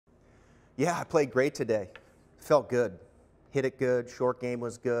Yeah, I played great today. Felt good. Hit it good. Short game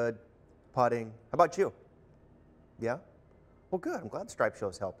was good. Putting. How about you? Yeah? Well, good. I'm glad the Stripe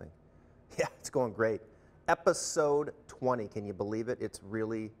Show's helping. Yeah, it's going great. Episode 20. Can you believe it? It's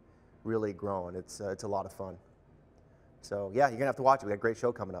really, really growing. It's a lot of fun. So, yeah, you're going to have to watch it. We got a great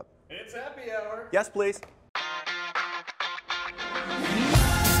show coming up. It's happy hour. Yes, please.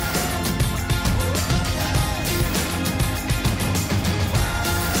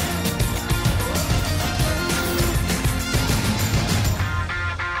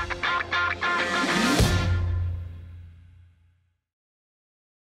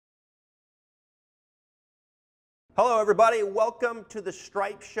 Hello, everybody. Welcome to the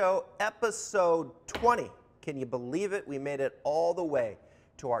Stripe Show, episode 20. Can you believe it? We made it all the way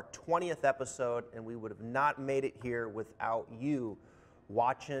to our 20th episode, and we would have not made it here without you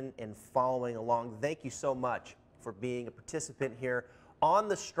watching and following along. Thank you so much for being a participant here on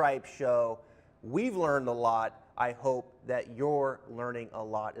the Stripe Show. We've learned a lot. I hope that you're learning a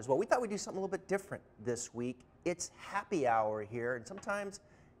lot as well. We thought we'd do something a little bit different this week. It's happy hour here, and sometimes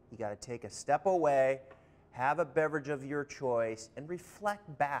you got to take a step away, have a beverage of your choice, and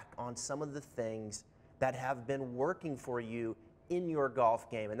reflect back on some of the things that have been working for you in your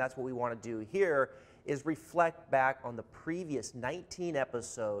golf game. And that's what we want to do here, is reflect back on the previous 19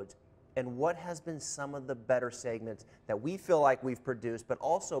 episodes and what has been some of the better segments that we feel like we've produced, but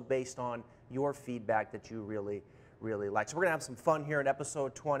also based on your feedback that you really, really like. So we're gonna have some fun here in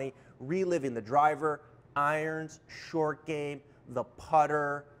episode 20, reliving the driver, irons, short game, the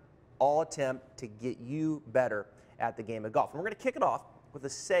putter, all attempt to get you better at the game of golf. And we're going to kick it off with a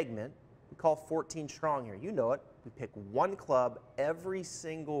segment we call 14 Strong here. You know it. We pick one club every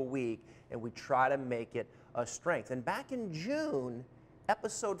single week, and we try to make it a strength. And back in June,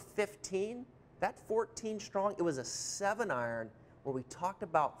 episode 15, that 14 Strong, it was a 7-iron where we talked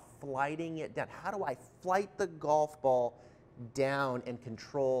about flighting it down. How do I flight the golf ball down and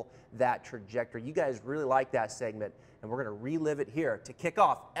control that trajectory? You guys really like that segment, and we're going to relive it here to kick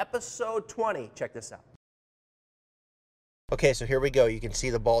off episode 20. Check this out. Okay, so here we go. You can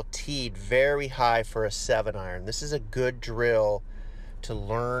see the ball teed very high for a 7-iron. This is a good drill to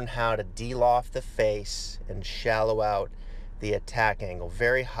learn how to de-loft the face and shallow out the attack angle.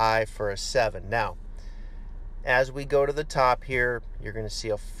 Very high for a 7. Now, as we go to the top here, you're going to see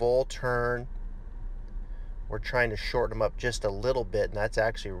a full turn. We're trying to shorten him up just a little bit, and that's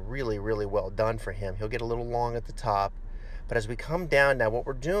actually really, really well done for him. He'll get a little long at the top, but as we come down now, what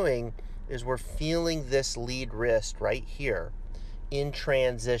we're doing is we're feeling this lead wrist right here in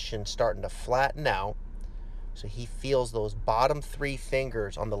transition starting to flatten out. So he feels those bottom 3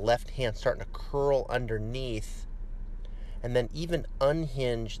 fingers on the left hand starting to curl underneath, and then even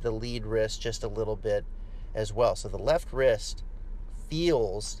unhinge the lead wrist just a little bit as well. So the left wrist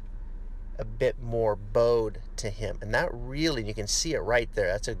feels a bit more bowed to him, and that really, you can see it right there.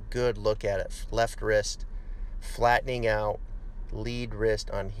 That's a good look at it. Left wrist flattening out, lead wrist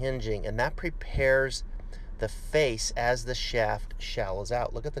unhinging, and that prepares the face as the shaft shallows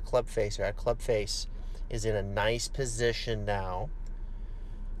out. Look at the club face here. Our club face is in a nice position now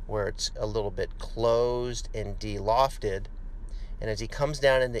where it's a little bit closed and de-lofted, and as he comes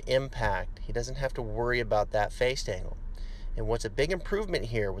down into impact, he doesn't have to worry about that face angle. And what's a big improvement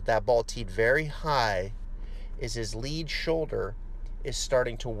here with that ball teed very high is his lead shoulder is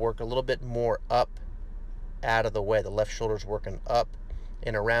starting to work a little bit more up out of the way. The left shoulder's working up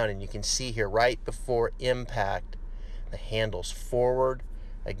and around, and you can see here right before impact, the handle's forward.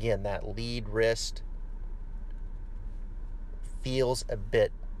 Again, that lead wrist feels a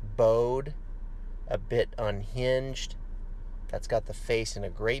bit bowed, a bit unhinged. That's got the face in a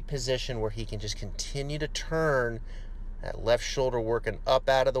great position where he can just continue to turn. That left shoulder working up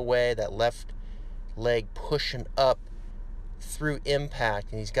out of the way, that left leg pushing up through impact.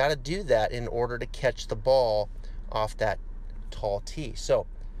 And he's got to do that in order to catch the ball off that tall tee. So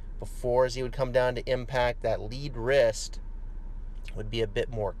before, as he would come down to impact, that lead wrist would be a bit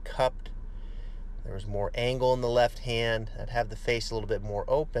more cupped. There was more angle in the left hand. I'd have the face a little bit more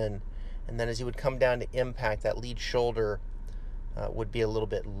open. And then as he would come down to impact, that lead shoulder would be a little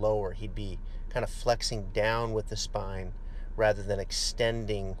bit lower. He'd be kind of flexing down with the spine rather than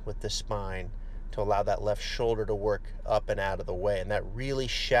extending with the spine to allow that left shoulder to work up and out of the way. And that really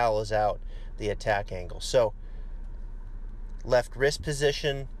shallows out the attack angle. So left wrist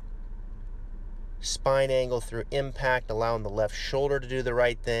position, spine angle through impact, allowing the left shoulder to do the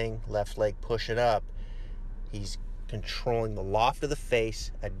right thing, left leg pushing up. He's controlling the loft of the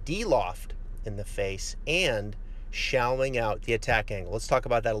face, a de-loft in the face, and shallowing out the attack angle. Let's talk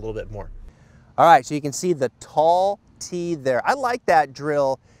about that a little bit more. All right, so you can see the tall tee there. I like that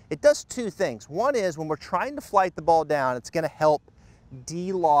drill it does two things. One is when we're trying to flight the ball down, it's going to help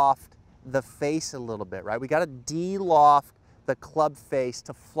de-loft the face a little bit, right? We got to de-loft the club face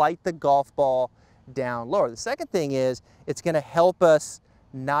to flight the golf ball down lower. The second thing is it's going to help us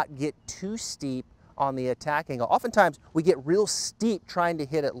not get too steep on the attack angle. Oftentimes we get real steep trying to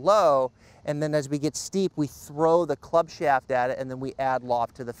hit it low, and then as we get steep we throw the club shaft at it and then we add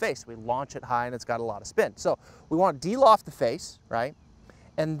loft to the face. We launch it high and it's got a lot of spin. So we want to de-loft the face, right?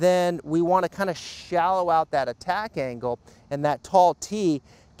 And then we want to kind of shallow out that attack angle, and that tall tee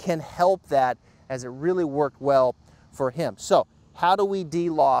can help that as it really worked well for him. So how do we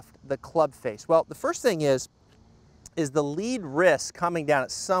de-loft the club face? Well, the first thing is the lead wrist coming down at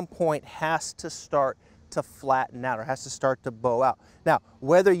some point has to start to flatten out or has to start to bow out. Now,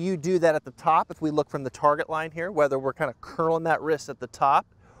 whether you do that at the top, if we look from the target line here, whether we're kind of curling that wrist at the top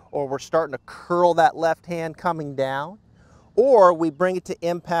or we're starting to curl that left hand coming down, or we bring it to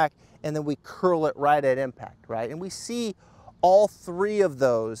impact and then we curl it right at impact, right? And we see all three of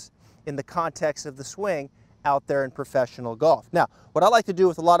those in the context of the swing out there in professional golf. Now, what I like to do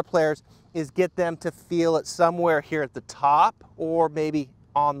with a lot of players is get them to feel it somewhere here at the top or maybe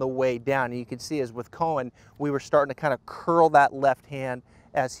on the way down. And you can see as with Cohen, we were starting to kind of curl that left hand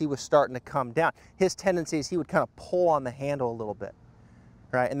as he was starting to come down. His tendency is he would kind of pull on the handle a little bit,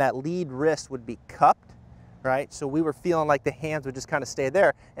 right? And that lead wrist would be cupped, right? So we were feeling like the hands would just kind of stay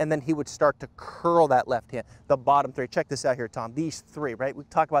there, and then he would start to curl that left hand. The bottom three, check this out here, Tom. These three, right? We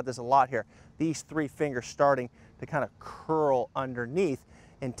talk about this a lot here. These three fingers starting to kind of curl underneath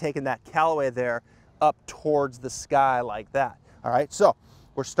and taking that Callaway there up towards the sky like that. All right, so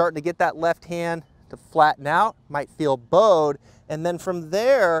we're starting to get that left hand to flatten out, might feel bowed, and then from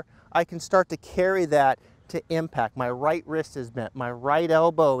there, I can start to carry that to impact. My right wrist is bent, my right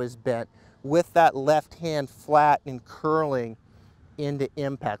elbow is bent, with that left hand flat and curling into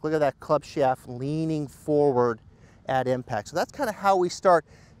impact. Look at that club shaft leaning forward at impact. So that's kind of how we start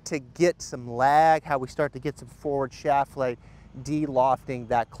to get some lag, how we start to get some forward shaft lay, de-lofting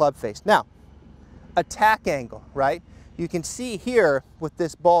that club face. Now, attack angle, right? You can see here with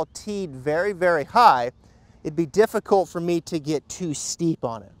this ball teed very, very high, it'd be difficult for me to get too steep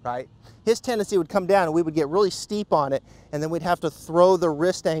on it, right? His tendency would come down and we would get really steep on it, and then we'd have to throw the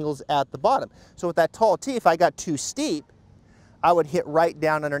wrist angles at the bottom. So with that tall tee, if I got too steep, I would hit right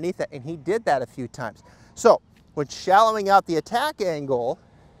down underneath it, and he did that a few times. So when shallowing out the attack angle,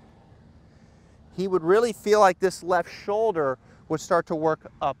 he would really feel like this left shoulder would start to work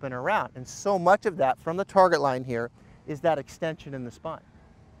up and around. And so much of that from the target line here is that extension in the spine,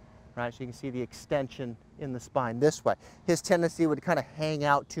 right? So you can see the extension in the spine this way. His tendency would kind of hang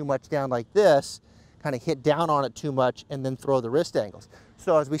out too much down like this, kind of hit down on it too much, and then throw the wrist angles.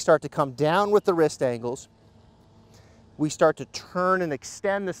 So as we start to come down with the wrist angles, we start to turn and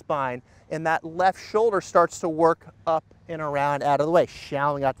extend the spine, and that left shoulder starts to work up and around out of the way,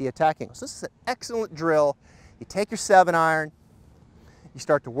 shallowing out the attack angle. So this is an excellent drill. You take your 7-iron, you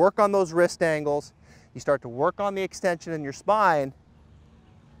start to work on those wrist angles, you start to work on the extension in your spine,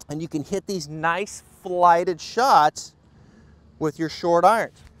 and you can hit these nice flighted shots with your short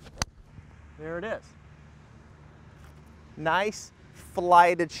irons. There it is. Nice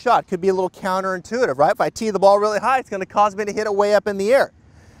flighted shot. Could be a little counterintuitive, right? If I tee the ball really high, it's going to cause me to hit it way up in the air.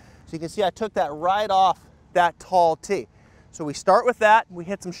 So you can see I took that right off that tall tee. So we start with that, we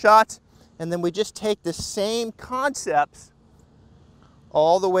hit some shots, and then we just take the same concepts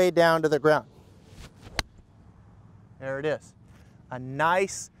all the way down to the ground. There it is. A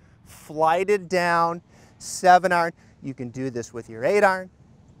nice flighted down 7-iron. You can do this with your 8-iron.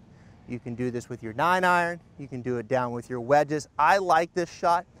 You can do this with your 9-iron. You can do it down with your wedges. I like this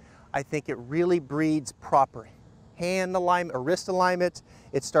shot. I think it really breeds proper hand alignment or wrist alignment.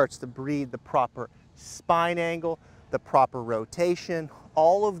 It starts to breed the proper spine angle, the proper rotation.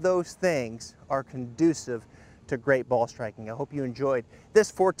 All of those things are conducive to great ball striking. I hope you enjoyed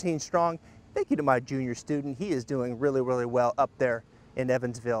this 14 strong. Thank you to my junior student. He is doing really, really well up there in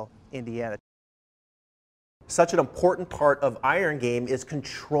Evansville, Indiana. Such an important part of iron game is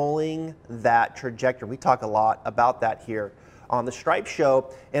controlling that trajectory. We talk a lot about that here on the Stripe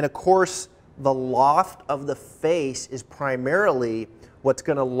Show. And of course, the loft of the face is primarily what's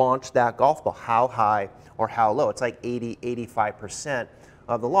going to launch that golf ball, how high or how low. It's like 80, 85%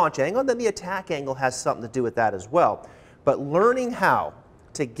 of the launch angle. And then the attack angle has something to do with that as well. But learning how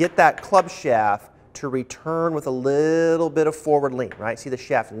to get that club shaft to return with a little bit of forward lean, right? See the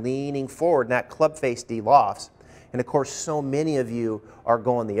shaft leaning forward and that club face de-lofts. And of course, so many of you are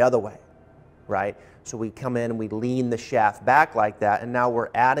going the other way, right? So we come in and we lean the shaft back like that, and now we're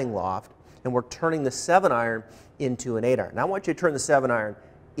adding loft, and we're turning the 7-iron into an 8-iron. Now I want you to turn the 7-iron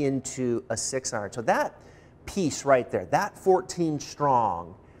into a 6-iron. So that piece right there, that 14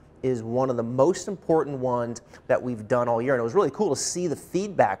 strong, is one of the most important ones that we've done all year. And it was really cool to see the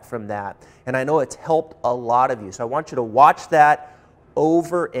feedback from that. And I know it's helped a lot of you. So I want you to watch that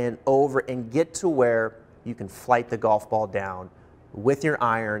over and over and get to where you can flight the golf ball down with your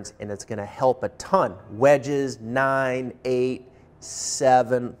irons, and it's going to help a ton. Wedges, 9, 8,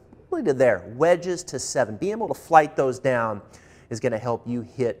 7, really to there. Wedges to 7. Being able to flight those down is going to help you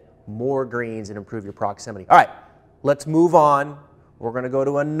hit more greens and improve your proximity. All right, let's move on. We're going to go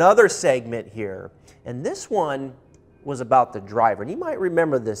to another segment here, and this one was about the driver. And you might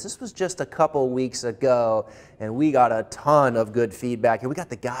remember this. This was just a couple weeks ago, and we got a ton of good feedback, and we got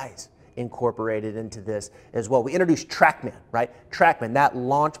the guys incorporated into this as well. We introduced TrackMan, right? TrackMan, that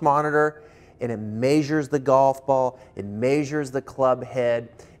launch monitor, and it measures the golf ball, it measures the club head,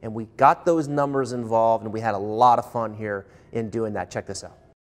 and we got those numbers involved, and we had a lot of fun here in doing that. Check this out.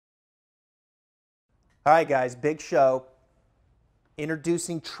 All right, guys, big show.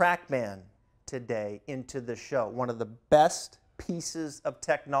 Introducing TrackMan today into the show. One of the best pieces of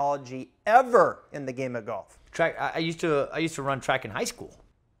technology ever in the game of golf. I used to run track in high school.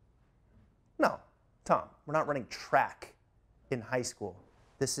 No, Tom, we're not running track in high school.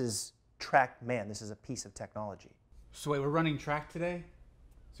 This is TrackMan. This is a piece of technology. So wait, we're running track today?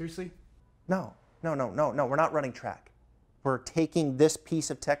 Seriously? No, we're not running track. We're taking this piece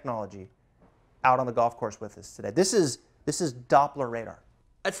of technology out on the golf course with us today. This is Doppler radar.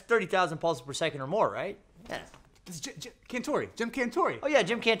 That's 30,000 pulses per second or more, right? Yeah. This is Jim Cantori. Oh yeah,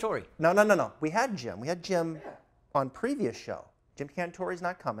 Jim Cantori. No. We had Jim. We had Jim on previous show. Jim Cantori's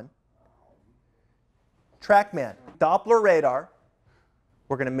not coming. TrackMan, Doppler radar.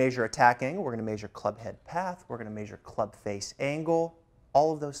 We're going to measure attack angle. We're going to measure club head path. We're going to measure club face angle.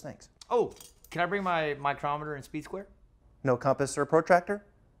 All of those things. Oh, can I bring my micrometer and speed square? No compass or protractor?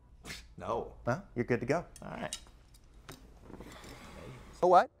 No. Well, you're good to go. All right. You know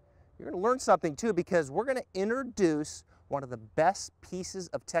what? You're going to learn something too, because we're going to introduce one of the best pieces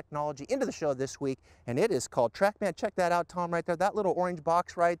of technology into the show this week, and it is called TrackMan. Check that out, Tom, right there. That little orange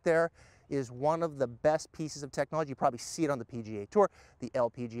box right there is one of the best pieces of technology. You probably see it on the PGA Tour, the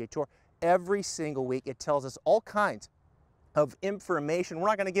LPGA Tour. Every single week it tells us all kinds of information. We're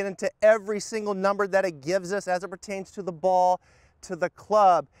not going to get into every single number that it gives us as it pertains to the ball, to the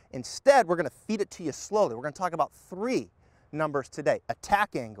club. Instead, we're going to feed it to you slowly. We're going to talk about 3 numbers today: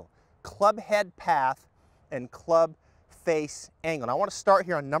 attack angle, club head path, and club face angle. And I want to start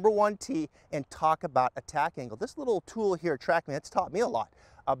here on number 1 tee and talk about attack angle. This little tool here, TrackMan, it's taught me a lot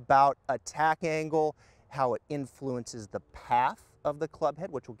about attack angle, how it influences the path of the club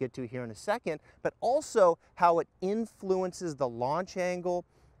head, which we'll get to here in a second, but also how it influences the launch angle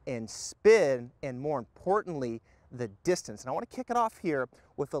and spin, and more importantly, the distance. And I want to kick it off here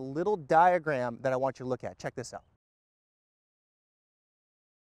with a little diagram that I want you to look at. Check this out.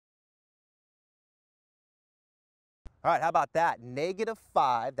 All right, how about that?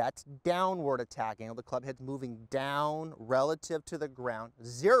 -5, that's downward attack angle. The club head's moving down relative to the ground.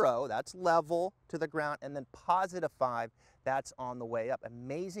 0, that's level to the ground. And then +5, that's on the way up.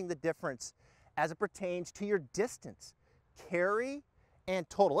 Amazing the difference as it pertains to your distance, carry, and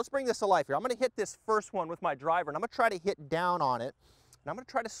total. Let's bring this to life here. I'm going to hit this first one with my driver, and I'm going to try to hit down on it. And I'm going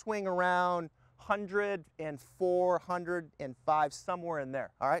to try to swing around 104, 105, somewhere in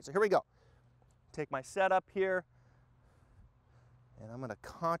there. All right, so here we go. Take my setup here, and I'm going to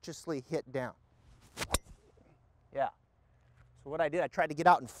consciously hit down. Yeah. So what I did, I tried to get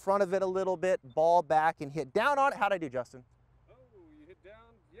out in front of it a little bit, ball back, and hit down on it. How'd I do, Justin? Oh, you hit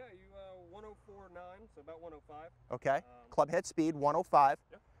down, yeah, you 104.9, so about 105. Okay. Club head speed, 105.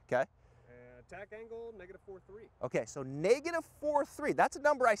 Yeah. Okay. And attack angle, -4.3. Okay, so -4.3. That's a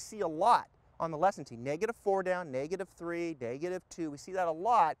number I see a lot on the lesson tee. -4 down, -3, -2. We see that a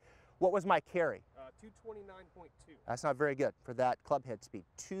lot. What was my carry? 229.2. That's not very good for that club head speed.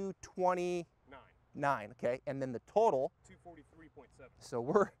 229, okay? And then the total? 243.7. So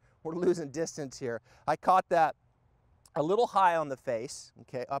we're losing distance here. I caught that a little high on the face,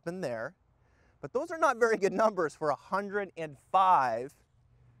 okay, up in there. But those are not very good numbers for 105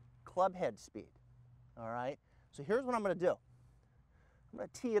 club head speed, all right? So here's what I'm going to do. I'm going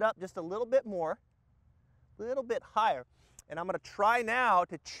to tee it up just a little bit more, a little bit higher. And I'm going to try now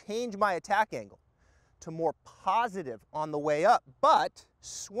to change my attack angle to more positive on the way up, but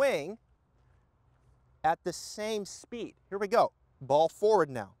swing at the same speed. Here we go. Ball forward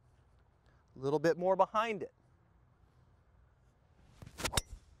now. A little bit more behind it.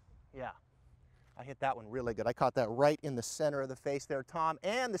 Yeah, I hit that one really good. I caught that right in the center of the face there, Tom.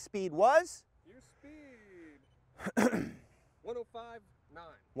 And the speed was? Your speed, 105,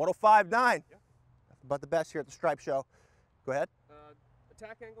 105.9. Yeah. That's about the best here at the Stripe Show. Go ahead.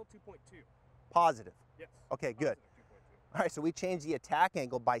 Attack angle 2.2. Positive. Yes. Okay, good. Positive 2.2. All right, so we changed the attack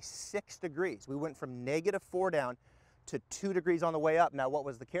angle by 6 degrees. We went from -4 down to 2 degrees on the way up. Now, what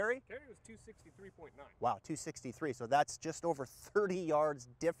was the carry? Carry was 263.9. Wow, 263. So that's just over 30 yards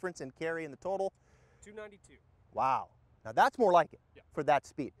difference in carry in the total. 292. Wow. Now that's more like it Yeah. for that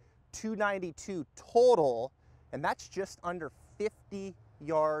speed. 292 total, and that's just under 50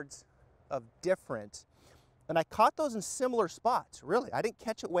 yards of difference. And I caught those in similar spots, really. I didn't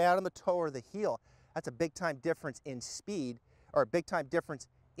catch it way out on the toe or the heel. That's a big time difference in speed, or a big time difference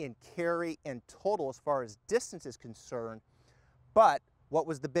in carry and total as far as distance is concerned. But what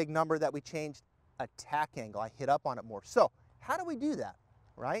was the big number that we changed? Attack angle. I hit up on it more. So how do we do that,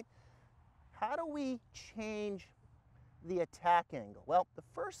 right? How do we change the attack angle? Well, the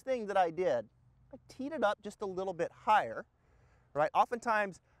first thing that I did, I teed it up just a little bit higher, right?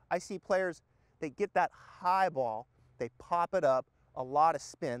 Oftentimes I see players, they get that high ball, they pop it up, a lot of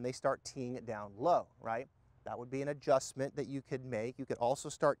spin, they start teeing it down low, right? That would be an adjustment that you could make. You could also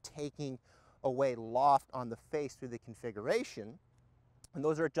start taking away loft on the face through the configuration. And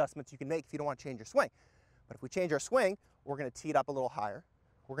those are adjustments you can make if you don't want to change your swing. But if we change our swing, we're going to tee it up a little higher.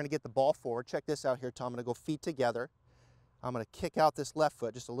 We're going to get the ball forward. Check this out here, Tom. I'm going to go feet together. I'm going to kick out this left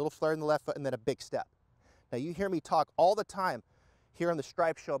foot, just a little flare in the left foot, and then a big step. Now, you hear me talk all the time here on the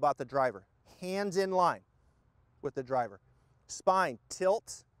Stripe Show about the driver. Hands in line with the driver. Spine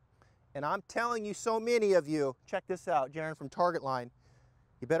tilts. And I'm telling you, so many of you, check this out, Jaron from Target Line,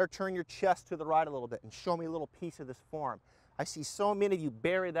 you better turn your chest to the right a little bit and show me a little piece of this form. I see so many of you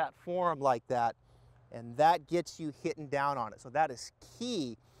bury that form like that, and that gets you hitting down on it. So that is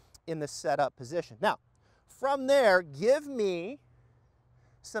key in the setup position. Now, from there, give me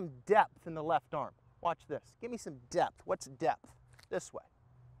some depth in the left arm. Watch this. Give me some depth. What's depth? This way.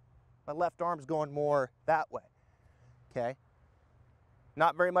 My left arm's going more that way. Okay?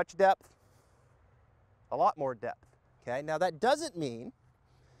 Not very much depth. A lot more depth. Okay? Now that doesn't mean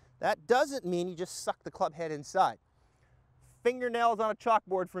you just suck the club head inside. Fingernails on a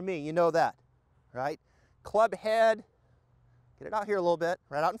chalkboard for me, you know that, right? Club head, get it out here a little bit,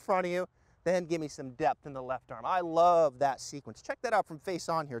 right out in front of you, then give me some depth in the left arm. I love that sequence. Check that out from face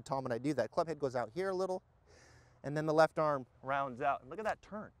on here, Tom, when I do that. Club head goes out here a little, and then the left arm rounds out. And look at that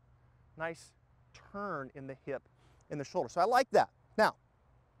turn. Nice turn in the hip, in the shoulder. So I like that. Now,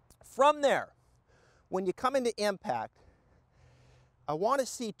 from there, when you come into impact, I want to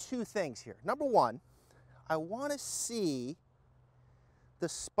see two things here. Number one, I want to see the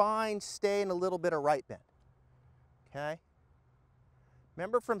spine stay in a little bit of right bend, okay?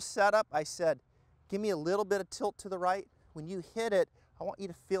 Remember from setup, I said, give me a little bit of tilt to the right. When you hit it, I want you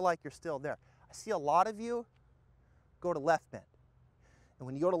to feel like you're still there. I see a lot of you go to left bend. And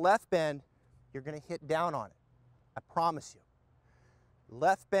when you go to left bend, you're going to hit down on it. I promise you.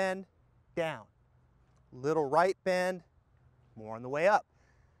 Left bend, down. Little right bend, more on the way up.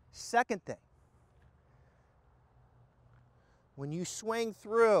 Second thing, when you swing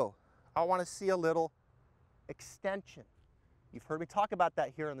through, I want to see a little extension. You've heard me talk about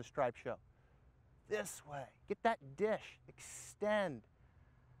that here on the Stripe Show. This way, get that dish, extend,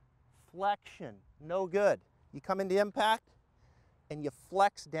 flexion, no good. You come into impact and you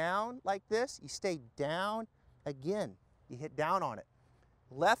flex down like this, you stay down, again, you hit down on it.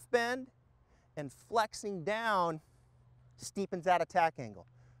 Left bend and flexing down steepens that attack angle.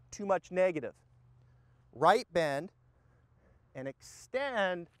 Too much negative. Right bend and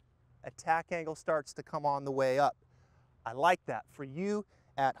extend, attack angle starts to come on the way up. I like that. For you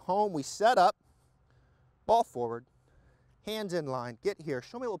at home, we set up, ball forward, hands in line, get here.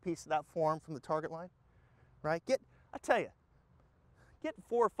 Show me a little piece of that form from the target line, right? I tell you, get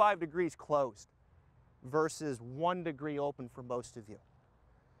 4 or 5 degrees closed versus 1 degree open for most of you.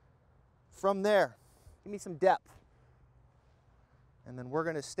 From there, give me some depth. And then we're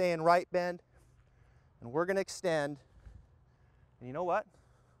going to stay in right bend, and we're going to extend. And you know what?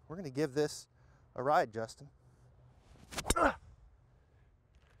 We're going to give this a ride, Justin.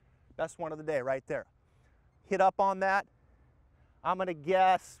 Best one of the day right there. Hit up on that. I'm going to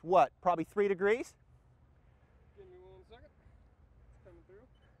guess, what, probably 3 degrees? Give me 1 second. It's coming through.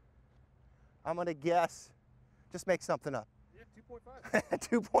 I'm going to guess, just make something up. Yeah, 2.5.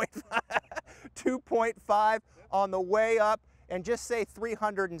 2.5 on the way up, and just say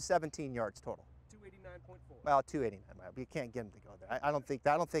 317 yards total. 289.4. Well, 289. You can't get him to go there. I don't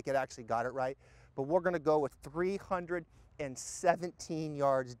think it actually got it right. But we're going to go with 317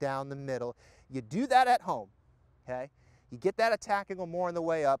 yards down the middle. You do that at home, okay? You get that attack angle more on the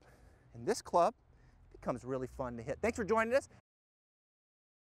way up, and this club becomes really fun to hit. Thanks for joining us.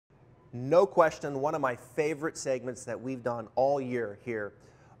 No question, one of my favorite segments that we've done all year here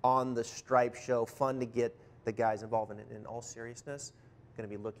on the Stripe Show. Fun to get the guys involved in it. In all seriousness, going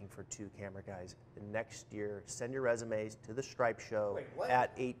to be looking for 2 camera guys next year. Send your resumes to the Stripe Show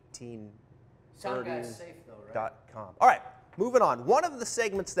at 18Birdies.com. All right, moving on. One of the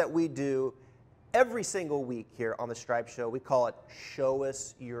segments that we do every single week here on the Stripe Show, we call it Show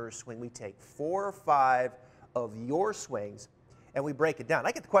Us Your Swing. We take 4 or 5 of your swings and we break it down.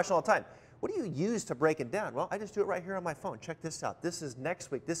 I get the question all the time, what do you use to break it down? Well, I just do it right here on my phone. Check this out. This is next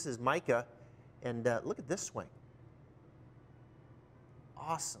week. This is Micah, and look at this swing.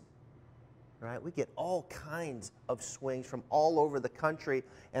 Awesome. Right? We get all kinds of swings from all over the country,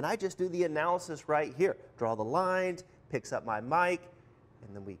 and I just do the analysis right here. Draw the lines, picks up my mic,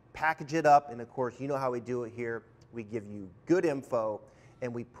 and then we package it up, and of course, you know how we do it here. We give you good info,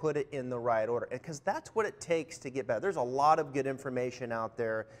 and we put it in the right order, because that's what it takes to get better. There's a lot of good information out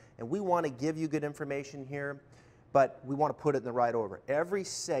there, and we want to give you good information here, but we want to put it in the right order. Every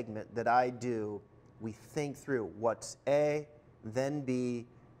segment that I do, we think through what's A, then B,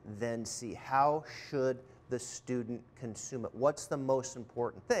 then C. How should the student consume it? What's the most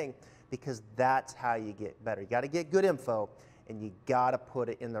important thing? Because that's how you get better. You got to get good info, and you got to put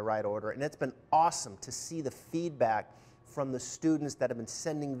it in the right order. And it's been awesome to see the feedback from the students that have been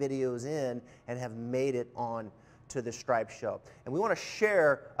sending videos in and have made it on to the Stripe Show. And we want to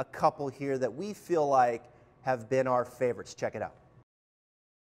share a couple here that we feel like have been our favorites. Check it out.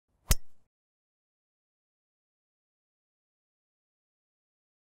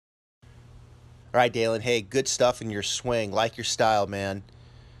 All right, Dalen. Hey, good stuff in your swing. Like your style, man.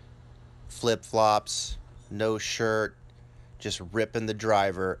 Flip-flops, no shirt, just ripping the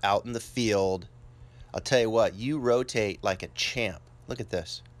driver out in the field. I'll tell you what, you rotate like a champ. Look at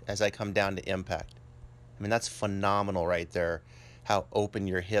this as I come down to impact. I mean, that's phenomenal right there. How open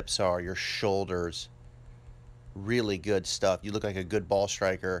your hips are, your shoulders. Really good stuff. You look like a good ball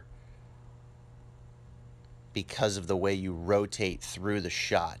striker because of the way you rotate through the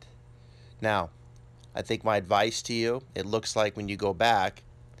shot. Now, I think my advice to you, it looks like when you go back,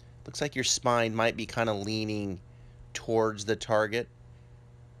 looks like your spine might be kind of leaning towards the target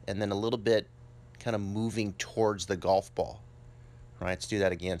and then a little bit kind of moving towards the golf ball. All right, let's do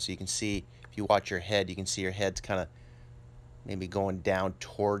that again. So you can see, if you watch your head, you can see your head's kind of maybe going down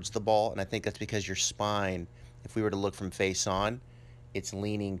towards the ball. And I think that's because your spine, if we were to look from face on, it's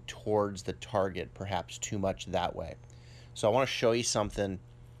leaning towards the target, perhaps too much that way. So I want to show you something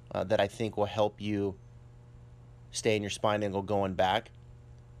that I think will help you stay in your spine angle going back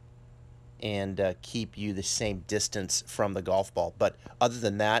and keep you the same distance from the golf ball. But other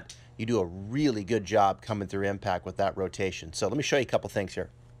than that, you do a really good job coming through impact with that rotation. So let me show you a couple things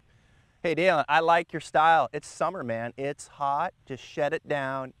here. Hey, Dalen, I like your style. It's summer, man. It's hot. Just shed it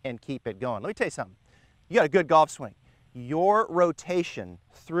down and keep it going. Let me tell you something. You got a good golf swing. Your rotation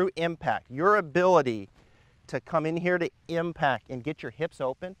through impact, your ability to come in here to impact and get your hips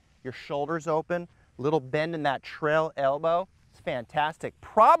open, your shoulders open, little bend in that trail elbow, it's fantastic.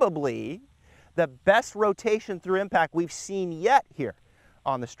 Probably the best rotation through impact we've seen yet here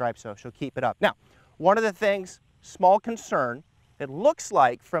on the Stripe Show, so keep it up. Now, one of the things, small concern, it looks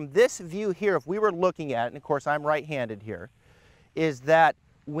like from this view here, if we were looking at it, and of course I'm right-handed here, is that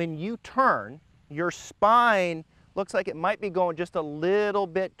when you turn, your spine looks like it might be going just a little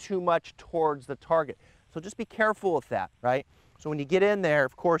bit too much towards the target. So just be careful with that, right? So when you get in there,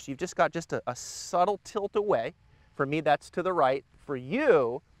 of course, you've just got just a subtle tilt away. For me, that's to the right. For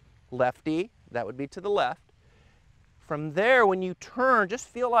you, lefty, that would be to the left. From there, when you turn, just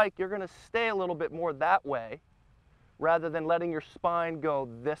feel like you're going to stay a little bit more that way rather than letting your spine go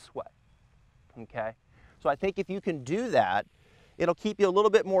this way, okay? So I think if you can do that, it'll keep you a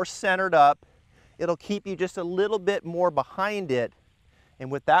little bit more centered up. It'll keep you just a little bit more behind it. And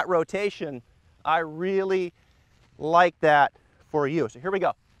with that rotation, I really like that for you. So here we go.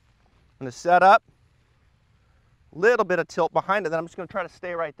 I'm going to set up, little bit of tilt behind it, then I'm just going to try to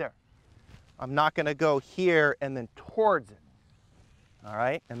stay right there. I'm not going to go here and then towards it. All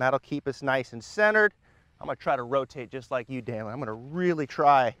right, and that'll keep us nice and centered. I'm going to try to rotate just like you, Dalen. I'm going to really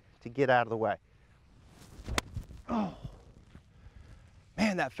try to get out of the way. Oh,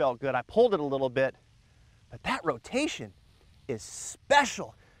 man, that felt good. I pulled it a little bit, but that rotation is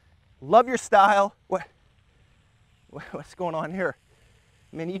special. Love your style. What's going on here?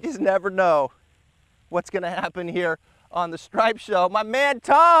 I mean, you just never know what's going to happen here on the Stripe Show. My man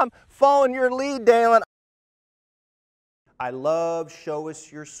Tom, following your lead, Dalen. I love Show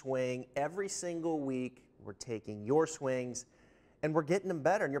Us Your Swing. Every single week, we're taking your swings and we're getting them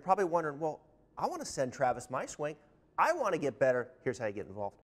better. And you're probably wondering, well, I want to send Travis my swing. I want to get better. Here's how you get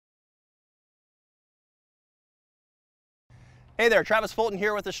involved. Hey there, Travis Fulton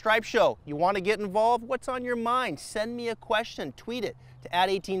here with the Stripe Show. You want to get involved? What's on your mind? Send me a question, tweet it to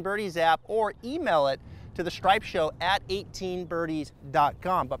 @18Birdies app, or email it to the Stripe Show at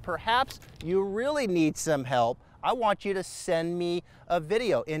 18birdies.com. But perhaps you really need some help. I want you to send me a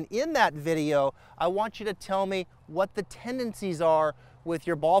video. And in that video, I want you to tell me what the tendencies are with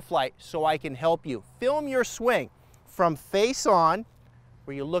your ball flight so I can help you. Film your swing from face on,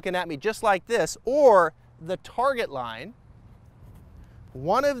 where you're looking at me just like this, or the target line.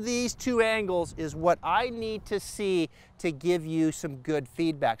 One of these two angles is what I need to see to give you some good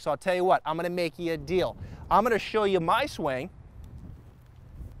feedback. So I'll tell you what, I'm going to make you a deal. I'm going to show you my swing.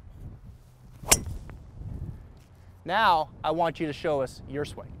 Now I want you to show us your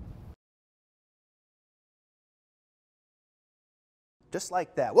swing. Just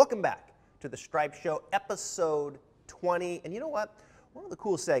like that. Welcome back to the Stripe Show, episode 20. And you know what? One of the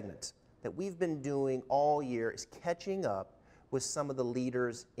cool segments that we've been doing all year is catching up with some of the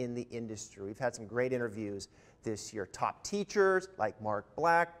leaders in the industry. We've had some great interviews this year. Top teachers like Mark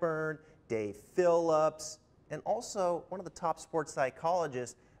Blackburn, Dave Phillips, and also one of the top sports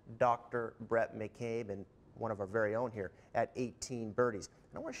psychologists, Dr. Brett McCabe, and one of our very own here at 18Birdies.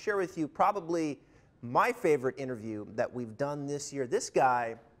 And I want to share with you probably my favorite interview that we've done this year. This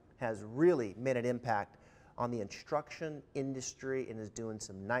guy has really made an impact on the instruction industry and is doing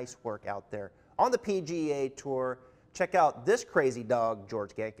some nice work out there on the PGA Tour. Check out this crazy dog,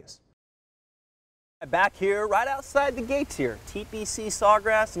 George Gankis. Back here, right outside the gates here, TPC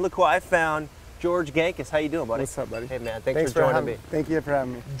Sawgrass, and look who I found, George Gankis. How you doing, buddy? What's up, buddy? Hey, man, thanks for joining me. Thank you for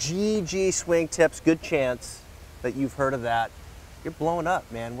having me. GG Swing Tips, good chance that you've heard of that. You're blowing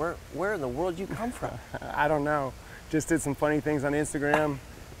up, man. Where in the world did you come from? I don't know. Just did some funny things on Instagram,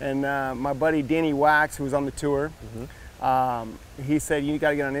 and my buddy Danny Wax, who was on the tour, he said, you got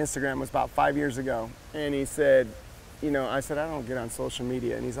to get on Instagram. It was about 5 years ago, and he said, you know, I said, I don't get on social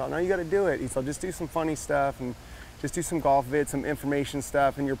media. And he's all, no, you got to do it. He's all, just do some funny stuff and just do some golf vids, some information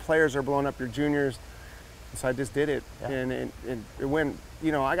stuff. And your players are blowing up, your juniors. So I just did it. Yeah. And it went,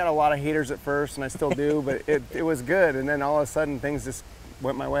 you know, I got a lot of haters at first, and I still do, but it was good. And then all of a sudden, things just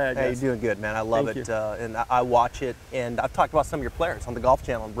went my way, I guess. Hey, you're doing good, man. I love it. And I watch it. And I've talked about some of your players on the Golf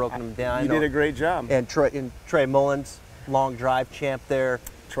Channel and broken them down. You did a great job. And Trey Mullins, long drive champ there.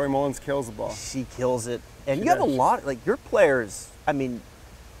 Troy Mullins kills the ball. She kills it. And you have a lot, like your players, I mean,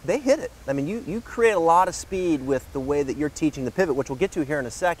 they hit it. I mean, you create a lot of speed with the way that you're teaching the pivot, which we'll get to here in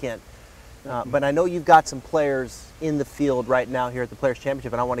a second. But I know you've got some players in the field right now here at the Players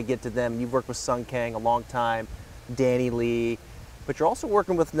Championship, and I want to get to them. You've worked with Sung Kang a long time, Danny Lee, but you're also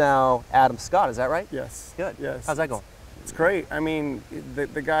working with now Adam Scott, is that right? Yes. Good. Yes. How's that going? It's great. I mean,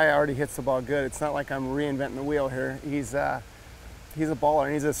 the guy already hits the ball good. It's not like I'm reinventing the wheel here. He's a baller,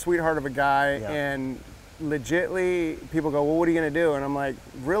 and he's a sweetheart of a guy, and legitly, people go, well, what are you going to do? And I'm like,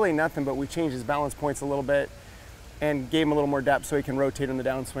 really nothing, but we changed his balance points a little bit and gave him a little more depth so he can rotate in the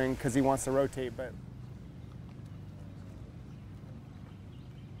downswing because he wants to rotate. But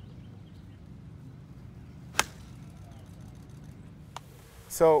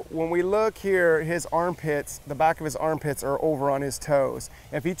so when we look here, his armpits, the back of his armpits are over on his toes.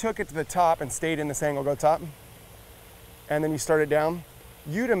 If he took it to the top and stayed in this angle, go top, and then you start it down,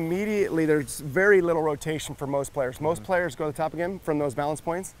 you'd immediately, there's very little rotation for most players. Most players go to the top again from those balance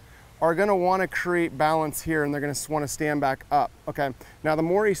points, are gonna wanna create balance here, and they're gonna wanna stand back up, okay? Now the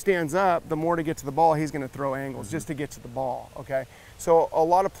more he stands up, the more to get to the ball, he's gonna throw angles just to get to the ball, okay? So a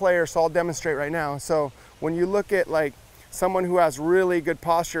lot of players, so I'll demonstrate right now. So when you look at like someone who has really good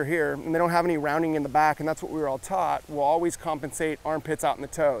posture here, and they don't have any rounding in the back, and that's what we were all taught, we'll always compensate armpits out in the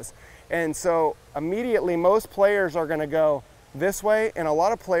toes. And so immediately, most players are gonna go this way, and a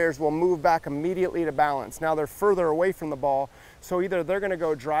lot of players will move back immediately to balance. Now they're further away from the ball, so either they're gonna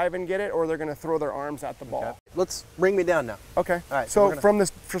go drive and get it, or they're gonna throw their arms at the ball. Okay. Let's bring me down now. Okay. All right. So from the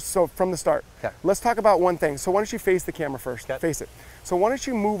start, okay, let's talk about one thing. So why don't you face the camera first? Okay. Face it. So why don't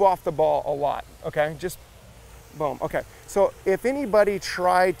you move off the ball a lot? Okay. Just boom. Okay. So if anybody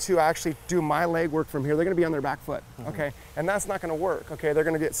tried to actually do my leg work from here, they're gonna be on their back foot. Okay. And that's not gonna work. Okay. They're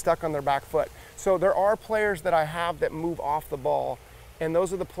gonna get stuck on their back foot. So there are players that I have that move off the ball, and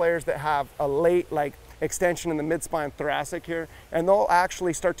those are the players that have a late like extension in the mid-spine thoracic here, and they'll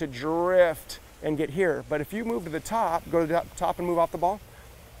actually start to drift and get here. But if you move to the top, go to the top and move off the ball,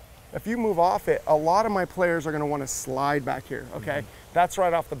 if you move off it, a lot of my players are gonna wanna slide back here, okay? That's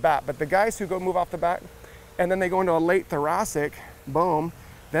right off the bat. But the guys who go move off the bat, and then they go into a late thoracic, boom,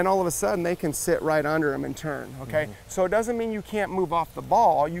 then all of a sudden they can sit right under them and turn, okay? So it doesn't mean you can't move off the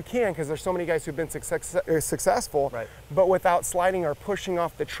ball. You can, because there's so many guys who've been successful, but without sliding or pushing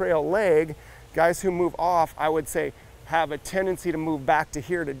off the trail leg, guys who move off, I would say, have a tendency to move back to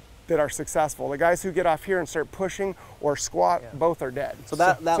here that are successful. The guys who get off here and start pushing or squat, both are dead. So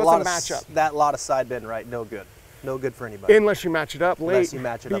that it's lot a of matchup. That lot of side bend, right? No good. No good for anybody. Unless you match it up late. Unless you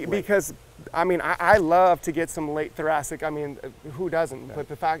match it up late. Because, I mean, I love to get some late thoracic. I mean, who doesn't? Right. But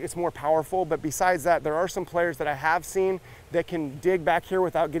the fact it's more powerful. But besides that, there are some players that I have seen that can dig back here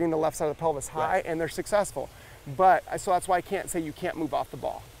without getting the left side of the pelvis high, right. and they're successful. But so that's why I can't say you can't move off the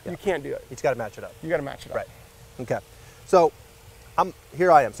ball. Yeah. You can't do it. You just got to match it up. You got to match it up. Right. Okay. So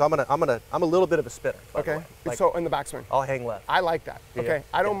here I am. So I'm a little bit of a spinner. Okay. So in the backswing. I'll hang left. I like that. Yeah. Okay.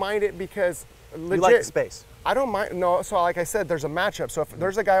 I don't mind it because legit. You like the space. I don't mind. No. So like I said, there's a matchup. So if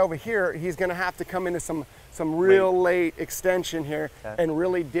there's a guy over here, he's going to have to come into some real late extension here and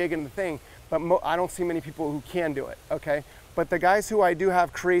really dig into the thing. But I don't see many people who can do it. Okay. But the guys who I do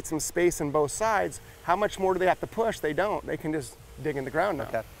have create some space in both sides, how much more do they have to push? They don't. They can just dig in the ground now.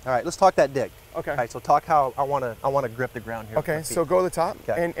 Okay. All right, let's talk that dig. Okay. All right, so talk how I want to grip the ground here. Okay, so go to the top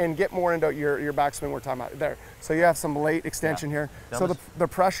okay. and get more into your backswing we're talking about there. So you have some late extension here. So the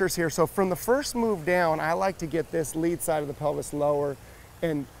pressure's here. So from the first move down, I like to get this lead side of the pelvis lower,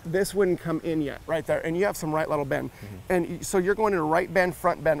 and this wouldn't come in yet, right there. And you have some right lateral bend. And so you're going into right bend,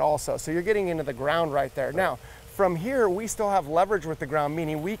 front bend also. So you're getting into the ground right there. Right. Now, from here, we still have leverage with the ground,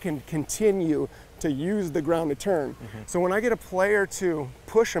 meaning we can continue to use the ground to turn. So when I get a player to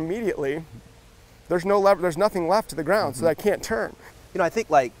push immediately, there's nothing left to the ground, so I can't turn. You know, I think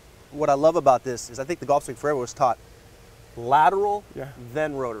like what I love about this is I think the golf swing forever was taught lateral,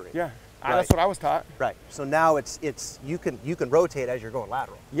 then rotary. Yeah, right? That's what I was taught. Right. So now it's you can rotate as you're going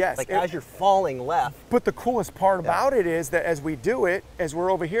lateral. Yes. Like as you're falling left. But the coolest part about it is that as we do it, as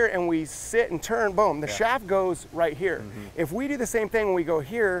we're over here and we sit and turn, boom, the shaft goes right here. If we do the same thing when we go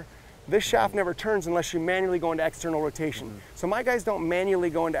here, this shaft never turns unless you manually go into external rotation. So my guys don't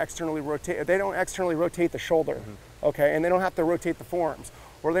manually go into externally rotate. They don't externally rotate the shoulder, okay, and they don't have to rotate the forearms,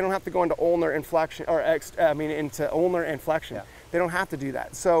 or they don't have to go into ulnar inflection or into ulnar and flexion. Yeah. They don't have to do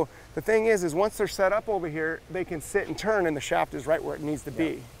that. So the thing is once they're set up over here, they can sit and turn, and the shaft is right where it needs to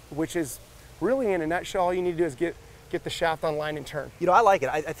be, which is really in a nutshell. All you need to do is get the shaft on line and turn. You know, I like it.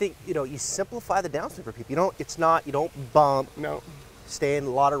 I think you simplify the downswing for people. You don't bump. No. Stay in a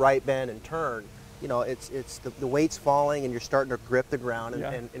lot of right bend and turn. You know, it's the weight's falling and you're starting to grip the ground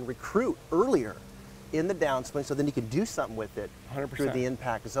and recruit earlier in the downswing, so then you can do something with it 100%. Through the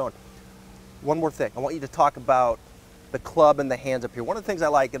impact zone. One more thing, I want you to talk about the club and the hands up here. One of the things I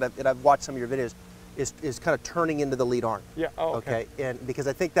like, and I've watched some of your videos, is kind of turning into the lead arm. Yeah. Oh, okay. And because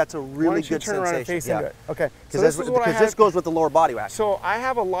I think that's a really good sensation. Around and face into it. Okay. Because this goes with the lower body action. So I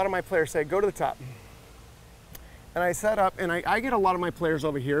have a lot of my players say, go to the top. And I set up, and I get a lot of my players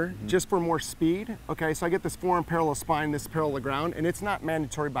over here just for more speed. Okay, so I get this forearm parallel spine, this parallel to ground, and it's not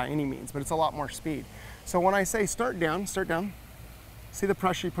mandatory by any means, but it's a lot more speed. So when I say start down, see the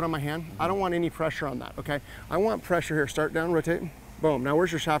pressure you put on my hand? I don't want any pressure on that, okay? I want pressure here, start down, rotate, boom. Now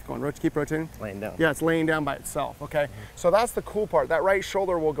where's your shaft going? Keep rotating. It's laying down. Yeah, it's laying down by itself, okay? So that's the cool part. That right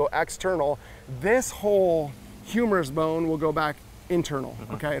shoulder will go external. This whole humerus bone will go back internal,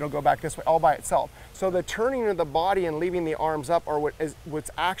 okay? It'll go back this way all by itself. So the turning of the body and leaving the arms up are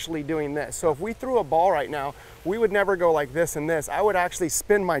what's actually doing this. So if we threw a ball right now, we would never go like this and this. I would actually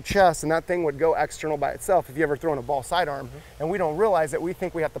spin my chest and that thing would go external by itself if you ever thrown a ball sidearm. And we don't realize that we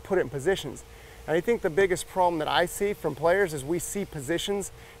think we have to put it in positions. And I think the biggest problem that I see from players is we see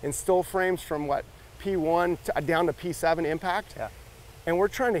positions in still frames from P1 down to P7 impact. Yeah. And we're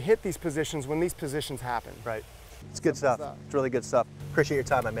trying to hit these positions when these positions happen. Right. It's good stuff. It's really good stuff. Appreciate your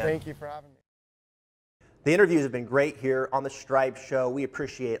time, my man. Thank you for having me. The interviews have been great here on the Stripe Show. We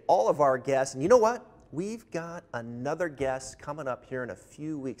appreciate all of our guests. And you know what? We've got another guest coming up here in a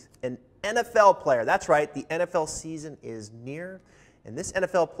few weeks. An NFL player. That's right. The NFL season is near. And this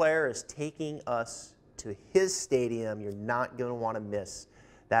NFL player is taking us to his stadium. You're not going to want to miss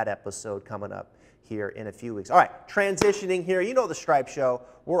that episode coming up here in a few weeks. All right, transitioning here. You know the Stripe Show.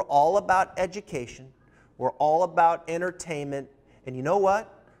 We're all about education. We're all about entertainment. And you know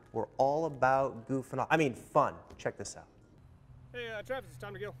what? We're all about goofing off. I mean, fun. Check this out. Hey, Travis, it's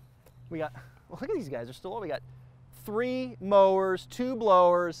time to go. We got, well, look at these guys. They're still on. We got 3 mowers, 2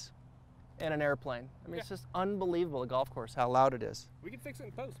 blowers, and an airplane. I mean, it's just unbelievable, the golf course, how loud it is. We can fix it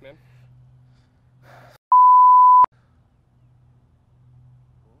in post, man.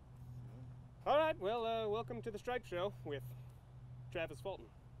 All right, well, welcome to the Stripe Show with Travis Fulton.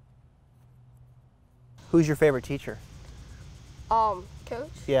 Who's your favorite teacher? Coach?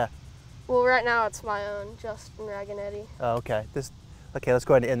 Yeah. Well, right now it's my own, Justin Raganetti. Oh, okay. Okay, let's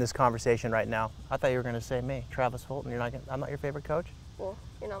go ahead and end this conversation right now. I thought you were going to say me, Travis Fulton. I'm not your favorite coach? well,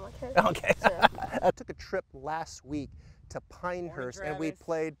 you're not my kid. Okay. So, I took a trip last week to Pinehurst, and we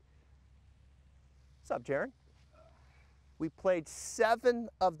played. What's up, Jaron? We played 7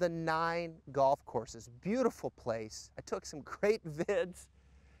 of the 9 golf courses. Beautiful place. I took some great vids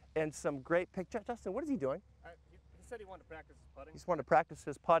and some great pictures. Justin, what is he doing? He said he wanted to practice his putting. He just wanted to practice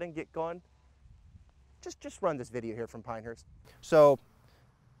his putting, get going. Just run this video here from Pinehurst. So,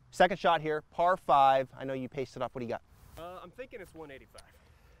 second shot here, par 5. I know you pasted up. What do you got? I'm thinking it's 185.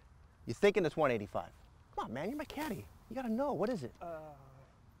 You're thinking it's 185. Come on, man, you're my caddy. You gotta know. What is it?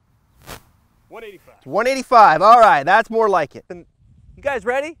 185. It's 185. All right, that's more like it. You guys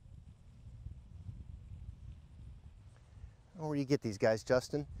ready? I don't know where you get these guys,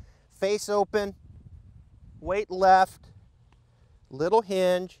 Justin. Face open, weight left, little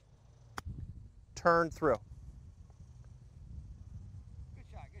hinge, turn through. Good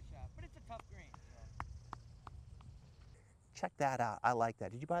shot, but it's a tough green. So. Check that out. I like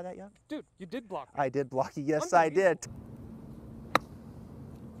that. Did you buy that, Jan? Dude, you did block me. I did block you. Yes, I did.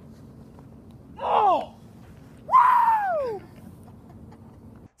 Oh! Woo!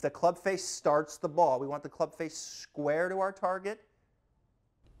 The club face starts the ball. We want the club face square to our target,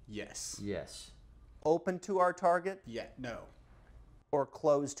 Yes. Yes. open to our target, Yeah. No. or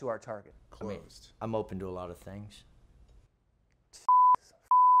closed to our target. Closed. I'm open to a lot of things.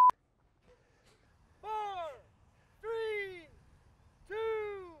 4, 3, 2,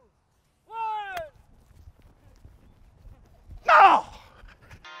 1. No!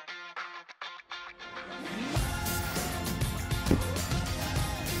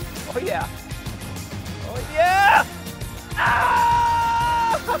 Oh yeah! Oh yeah! Ah!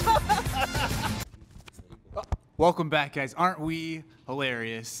 Welcome back, guys. Aren't we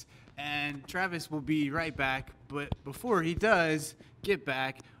hilarious? And Travis will be right back, but before he does get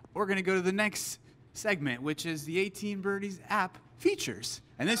back, we're going to go to the next segment, which is the 18 Birdies app features.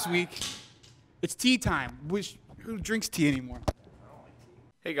 And this week, it's tea time. Who drinks tea anymore?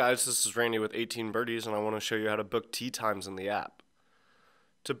 Hey guys, this is Randy with 18 Birdies, and I want to show you how to book tee times in the app.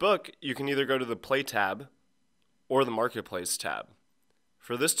 To book, you can either go to the Play tab or the Marketplace tab.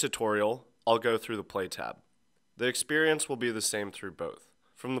 For this tutorial, I'll go through the Play tab. The experience will be the same through both.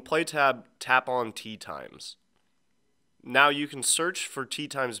 From the Play tab, tap on tee times. Now you can search for tee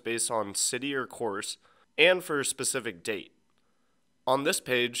times based on city or course and for a specific date. On this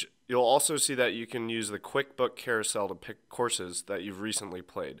page, you'll also see that you can use the Quick Book carousel to pick courses that you've recently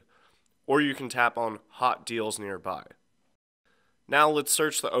played, or you can tap on Hot Deals Nearby. Now let's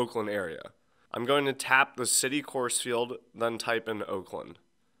search the Oakland area. I'm going to tap the city course field, then type in Oakland.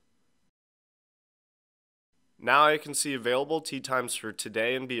 Now I can see available tee times for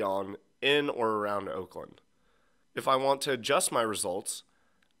today and beyond in or around Oakland. If I want to adjust my results,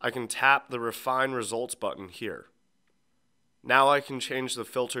 I can tap the Refine Results button here. Now I can change the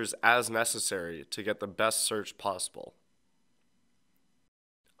filters as necessary to get the best search possible.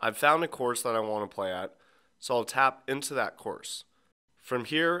 I've found a course that I want to play at, so I'll tap into that course. From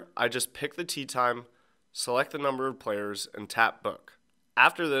here, I just pick the tee time, select the number of players, and tap book.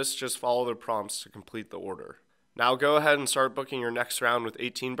 After this, just follow the prompts to complete the order. Now go ahead and start booking your next round with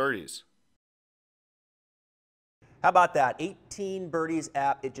 18 Birdies. How about that? 18 Birdies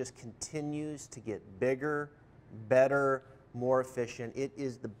app, it just continues to get bigger, better, more efficient. It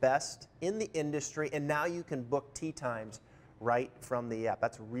is the best in the industry, and now you can book tee times right from the app.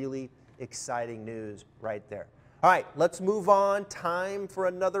 That's really exciting news right there. All right, let's move on. Time for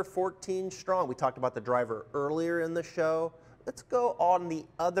another 14 strong. We talked about the driver earlier in the show. Let's go on the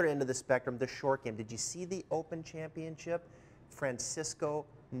other end of the spectrum, the short game. Did you see the Open Championship? Francisco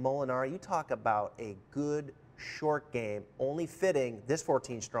Molinari, you talk about a good short game. Only fitting this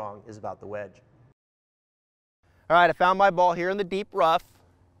 14 strong is about the wedge. All right, I found my ball here in the deep rough,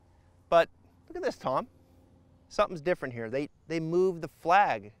 but look at this, Tom. Something's different here. They moved the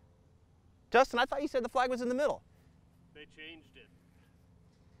flag. Justin, I thought you said the flag was in the middle. They changed it.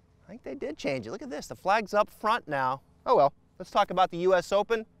 I think they did change it. Look at this. The flag's up front now. Oh well. Let's talk about the U.S.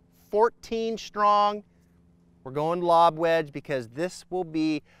 Open. 14 strong. We're going lob wedge because this will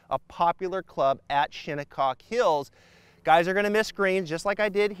be a popular club at Shinnecock Hills. Guys are going to miss greens just like I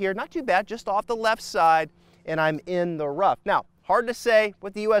did here. Not too bad, just off the left side, and I'm in the rough. Now, hard to say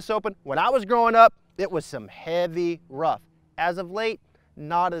with the U.S. Open. When I was growing up, it was some heavy rough. As of late,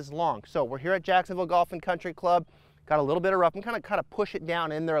 not as long. So we're here at Jacksonville Golf and Country Club. Got a little bit of rough. I'm kind of push it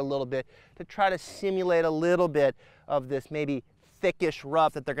down in there a little bit to try to simulate a little bit of this maybe thickish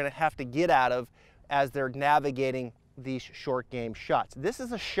rough that they're going to have to get out of as they're navigating these short game shots. This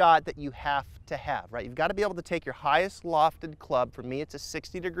is a shot that you have to have, right? You've got to be able to take your highest lofted club. For me, it's a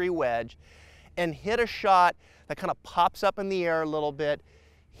 60-degree wedge, and hit a shot that kind of pops up in the air a little bit,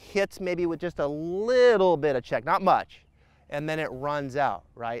 hits maybe with just a little bit of check, not much, and then it runs out,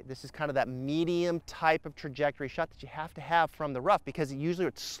 right? This is kind of that medium type of trajectory shot that you have to have from the rough, because usually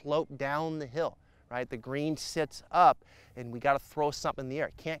it's sloped down the hill, right? The green sits up and we got to throw something in the air.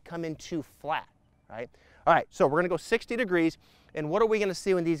 It can't come in too flat, right? All right, so we're going to go 60 degrees, and what are we going to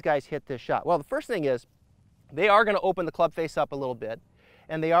see when these guys hit this shot? Well, the first thing is they are going to open the club face up a little bit,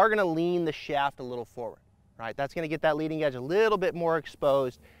 and they are going to lean the shaft a little forward, right? That's going to get that leading edge a little bit more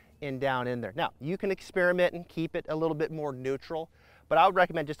exposed and down in there. Now, you can experiment and keep it a little bit more neutral, but I would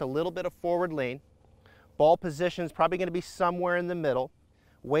recommend just a little bit of forward lean. Ball position is probably going to be somewhere in the middle.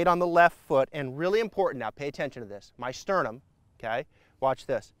 Weight on the left foot, and really important now, pay attention to this. My sternum, okay, watch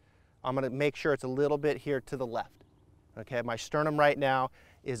this. I'm going to make sure it's a little bit here to the left. Okay, my sternum right now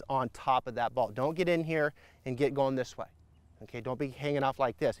is on top of that ball. Don't get in here and get going this way. Okay, don't be hanging off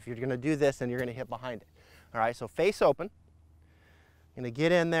like this. If you're going to do this, then you're going to hit behind it. All right, so face open. I'm going to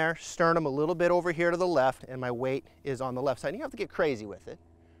get in there, sternum a little bit over here to the left, and my weight is on the left side. And you don't have to get crazy with it,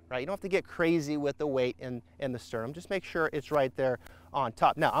 right? You don't have to get crazy with the weight in the sternum. Just make sure it's right there on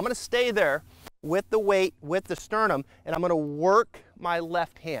top. Now, I'm going to stay there with the weight, with the sternum, and I'm going to work my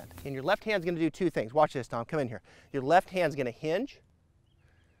left hand. And your left hand's going to do two things. Watch this, Tom. Come in here. Your left hand's going to hinge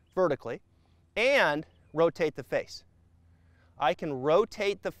vertically and rotate the face. I can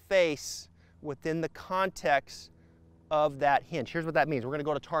rotate the face within the context of that hinge. Here's what that means. We're going to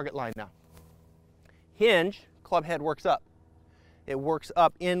go to target line now. Hinge, club head works up. It works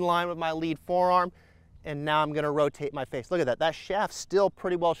up in line with my lead forearm, and now I'm going to rotate my face. Look at that. That shaft's still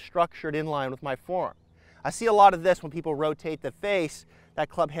pretty well structured in line with my forearm. I see a lot of this when people rotate the face, that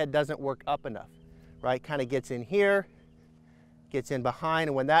club head doesn't work up enough, right? Kind of gets in here, gets in behind,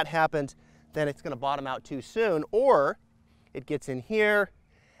 and when that happens, then it's going to bottom out too soon, or it gets in here,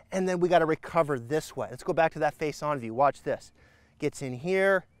 and then we got to recover this way. Let's go back to that face on view. Watch this. Gets in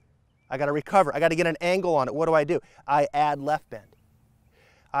here. I got to recover. I got to get an angle on it. What do? I add left bend.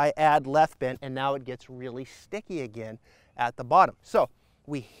 I add left bend, and now it gets really sticky again at the bottom. So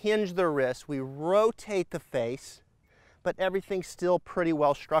we hinge the wrist, we rotate the face, but everything's still pretty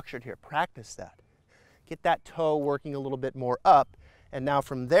well structured here. Practice that. Get that toe working a little bit more up, and now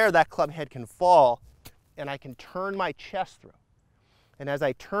from there, that club head can fall, and I can turn my chest through. And as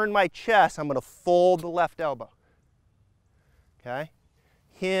I turn my chest, I'm going to fold the left elbow. Okay?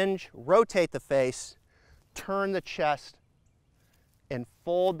 Hinge, rotate the face, turn the chest, and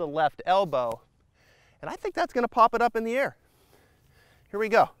fold the left elbow. And I think that's going to pop it up in the air. Here we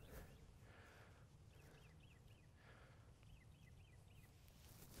go.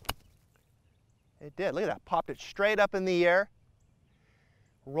 It did. Look at that. Popped it straight up in the air,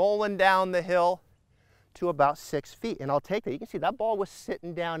 rolling down the hill to about 6 feet. And I'll take that. You can see that ball was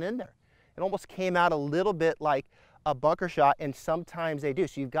sitting down in there. It almost came out a little bit like a bunker shot, and sometimes they do.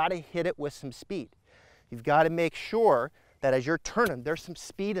 So you've got to hit it with some speed. You've got to make sure that as you're turning, there's some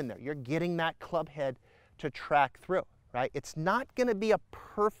speed in there. You're getting that club head to track through, right? It's not going to be a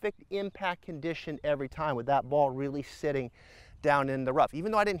perfect impact condition every time with that ball really sitting down in the rough.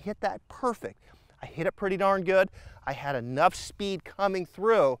 Even though I didn't hit that perfect, I hit it pretty darn good. I had enough speed coming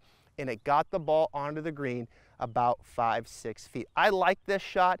through, and it got the ball onto the green about 5-6 feet. I like this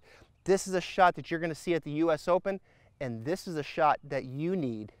shot. This is a shot that you're going to see at the US Open, and this is a shot that you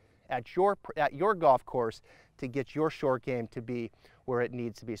need at your golf course to get your short game to be where it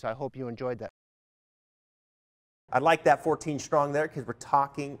needs to be. So I hope you enjoyed that. I like that 14 strong there because we're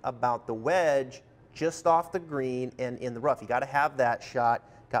talking about the wedge just off the green and in the rough. You got to have that shot.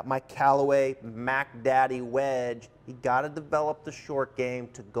 Got my Callaway Mac Daddy wedge. You got to develop the short game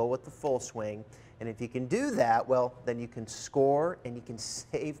to go with the full swing. And if you can do that, well, then you can score and you can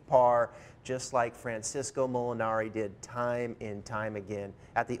save par just like Francisco Molinari did time and time again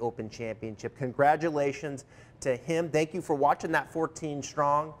at the Open Championship. Congratulations to him. Thank you for watching that 14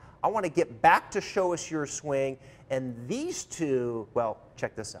 strong. I want to get back to show us your swing. And these two, well,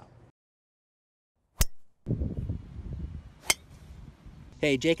 check this out.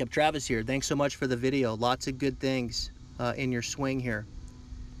 Hey, Jacob, Travis here. Thanks so much for the video. Lots of good things in your swing here.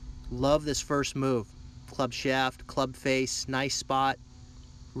 Love this first move. Club shaft, club face, nice spot.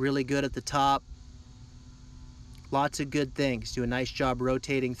 Really good at the top. Lots of good things. Do a nice job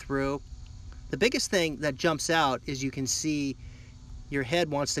rotating through. The biggest thing that jumps out is you can see your head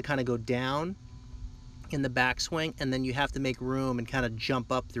wants to kind of go down in the backswing, and then you have to make room and kind of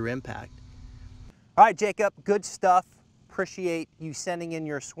jump up through impact. All right, Jacob, good stuff. Appreciate you sending in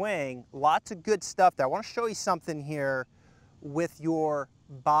your swing. Lots of good stuff there. I want to show you something here with your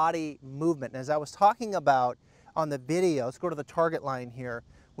body movement. And as I was talking about on the video, let's go to the target line here.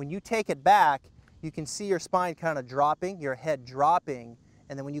 when you take it back, you can see your spine kind of dropping, your head dropping,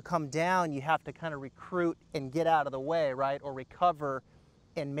 and then when you come down, you have to kind of recruit and get out of the way, right? Or recover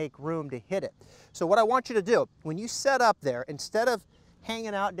and make room to hit it. So what I want you to do, when you set up there, instead of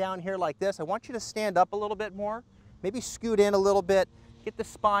hanging out down here like this, I want you to stand up a little bit more, maybe scoot in a little bit, get the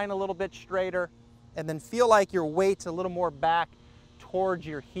spine a little bit straighter, and then feel like your weight's a little more back towards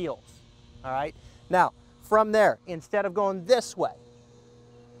your heels, all right? Now, from there, instead of going this way,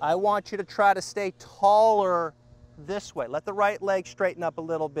 I want you to try to stay taller this way. Let the right leg straighten up a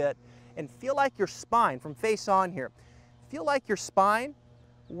little bit and feel like your spine, from face on here, feel like your spine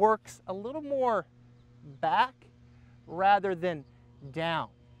works a little more back rather than down,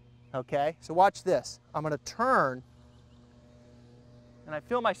 okay? So watch this. I'm gonna turn and I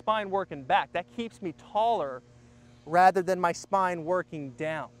feel my spine working back. That keeps me taller rather than my spine working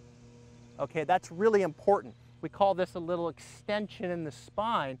down, okay? That's really important. We call this a little extension in the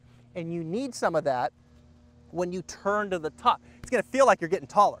spine, and you need some of that when you turn to the top. It's gonna feel like you're getting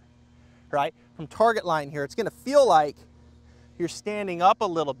taller, right? From target line here, it's gonna feel like you're standing up a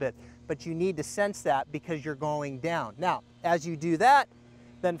little bit, but you need to sense that because you're going down. Now, as you do that,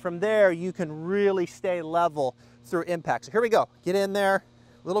 then from there, you can really stay level through impact. So here we go. Get in there,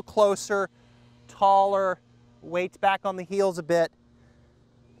 a little closer, taller, weights back on the heels a bit.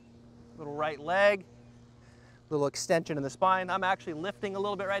 Little right leg, little extension in the spine. I'm actually lifting a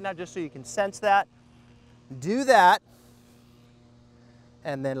little bit right now just so you can sense that. Do that,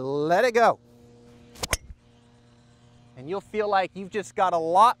 and then let it go. And you'll feel like you've just got a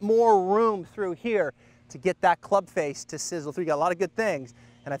lot more room through here to get that club face to sizzle through. You got a lot of good things,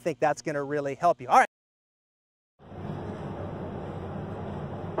 and I think that's gonna really help you. All right.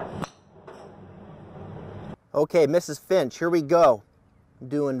 Okay, Mrs. Finch, here we go.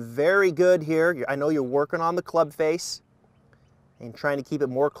 Doing very good here. I know you're working on the club face and trying to keep it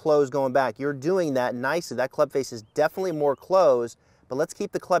more closed going back. You're doing that nicely. That club face is definitely more closed, but let's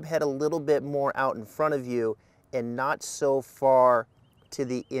keep the club head a little bit more out in front of you and not so far to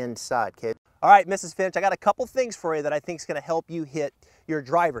the inside, okay? All right, Mrs. Finch, I got a couple things for you that I think is gonna help you hit your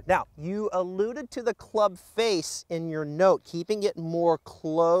driver. Now, you alluded to the club face in your note, keeping it more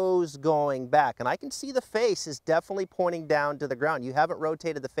closed going back. And I can see the face is definitely pointing down to the ground. You haven't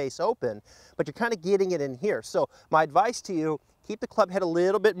rotated the face open, but you're kind of getting it in here. So my advice to you, keep the club head a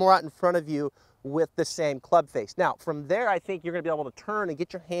little bit more out in front of you with the same club face. Now, from there, I think you're gonna be able to turn and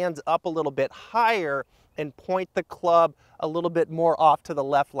get your hands up a little bit higher and point the club a little bit more off to the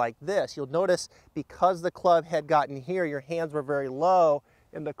left like this. You'll notice because the club had gotten here, your hands were very low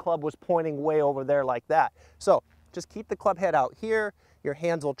and the club was pointing way over there like that. So just keep the club head out here, your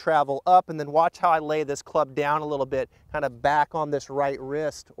hands will travel up, and then watch how I lay this club down a little bit, kind of back on this right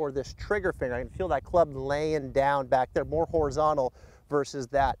wrist or this trigger finger. I can feel that club laying down back there, more horizontal versus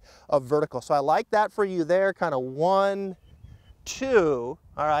that of vertical. So I like that for you there, kind of 1, 2.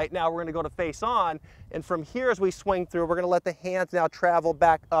 All right, now we're gonna go to face on, and from here as we swing through, we're gonna let the hands now travel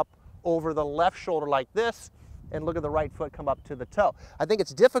back up over the left shoulder like this, and look at the right foot come up to the toe. I think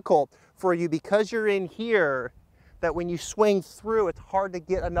it's difficult for you because you're in here that when you swing through, it's hard to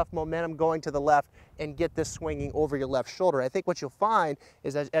get enough momentum going to the left and get this swinging over your left shoulder. I think what you'll find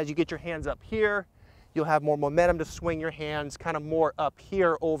is as you get your hands up here, you'll have more momentum to swing your hands kind of more up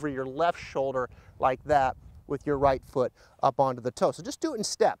here over your left shoulder like that with your right foot up onto the toe. So just do it in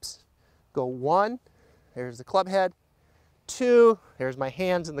steps. Go 1, there's the club head. 2, there's my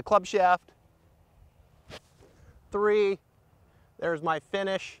hands in the club shaft. 3, there's my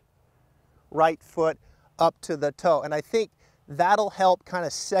finish, right foot up to the toe. And I think that'll help kind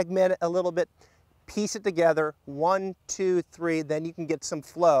of segment it a little bit, piece it together, 1, 2, 3, then you can get some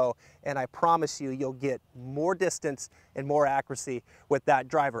flow, and I promise you, you'll get more distance and more accuracy with that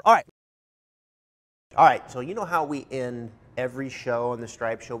driver. All right, so you know how we end every show on the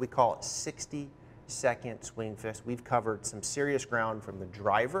Stripe Show? We call it 60-second swing fix. We've covered some serious ground from the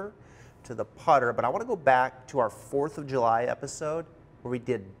driver to the putter, but I want to go back to our 4th of July episode where we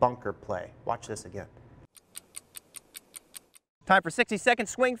did bunker play. Watch this again. Time for 60-second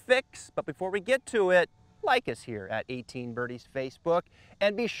swing fix, but before we get to it, like us here at 18 Birdies Facebook,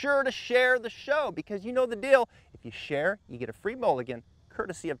 and be sure to share the show because you know the deal. If you share, you get a free mulligan,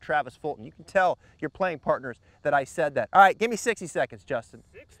 courtesy of Travis Fulton. You can tell your playing partners that I said that. All right, give me 60 seconds, Justin.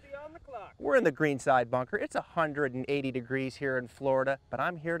 60 on the clock. We're in the greenside bunker. It's 180 degrees here in Florida, but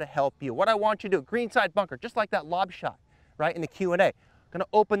I'm here to help you. What I want you to do, greenside bunker, just like that lob shot, right, in the Q&A. I'm gonna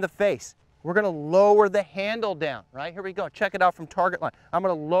open the face. We're gonna lower the handle down, right? Here we go, check it out from target line. I'm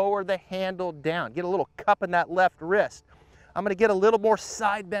gonna lower the handle down, get a little cup in that left wrist. I'm gonna get a little more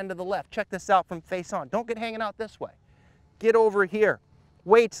side bend to the left. Check this out from face on. Don't get hanging out this way. Get over here.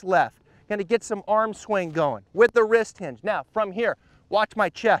 Weights left. Gonna get some arm swing going with the wrist hinge. Now, from here, watch my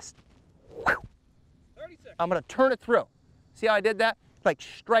chest. I'm gonna turn it through. See how I did that? Like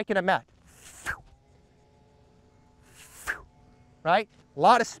striking a mat. Right? A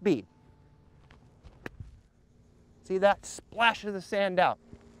lot of speed. See that? Splashes the sand out.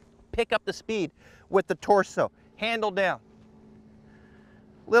 Pick up the speed with the torso. Handle down.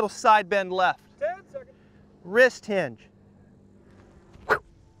 Little side bend left. 10 seconds. Wrist hinge.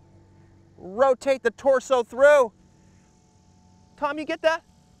 Rotate the torso through. Tom, you get that?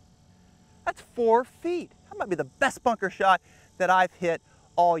 That's 4 feet. That might be the best bunker shot that I've hit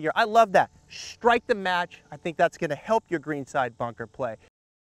all year. I love that. Strike the match. I think that's going to help your greenside bunker play.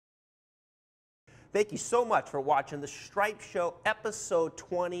 Thank you so much for watching the Stripe Show episode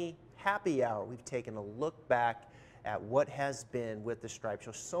 20 happy hour. We've taken a look back at what has been with the Stripe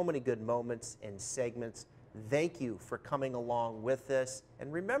Show. So many good moments and segments. Thank you for coming along with us.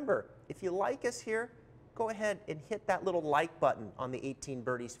 And remember, if you like us here, go ahead and hit that little like button on the 18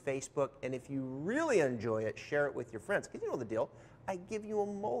 Birdies Facebook. And if you really enjoy it, share it with your friends. Because you know the deal. I give you a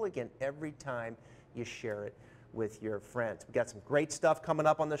mulligan every time you share it with your friends. We've got some great stuff coming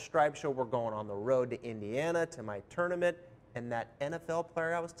up on the Stripe Show. We're going on the road to Indiana to my tournament. And that NFL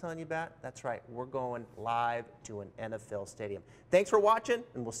player I was telling you about, that's right, we're going live to an NFL stadium. Thanks for watching,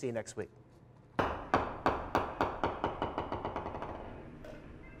 and we'll see you next week.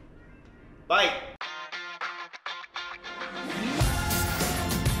 Bye.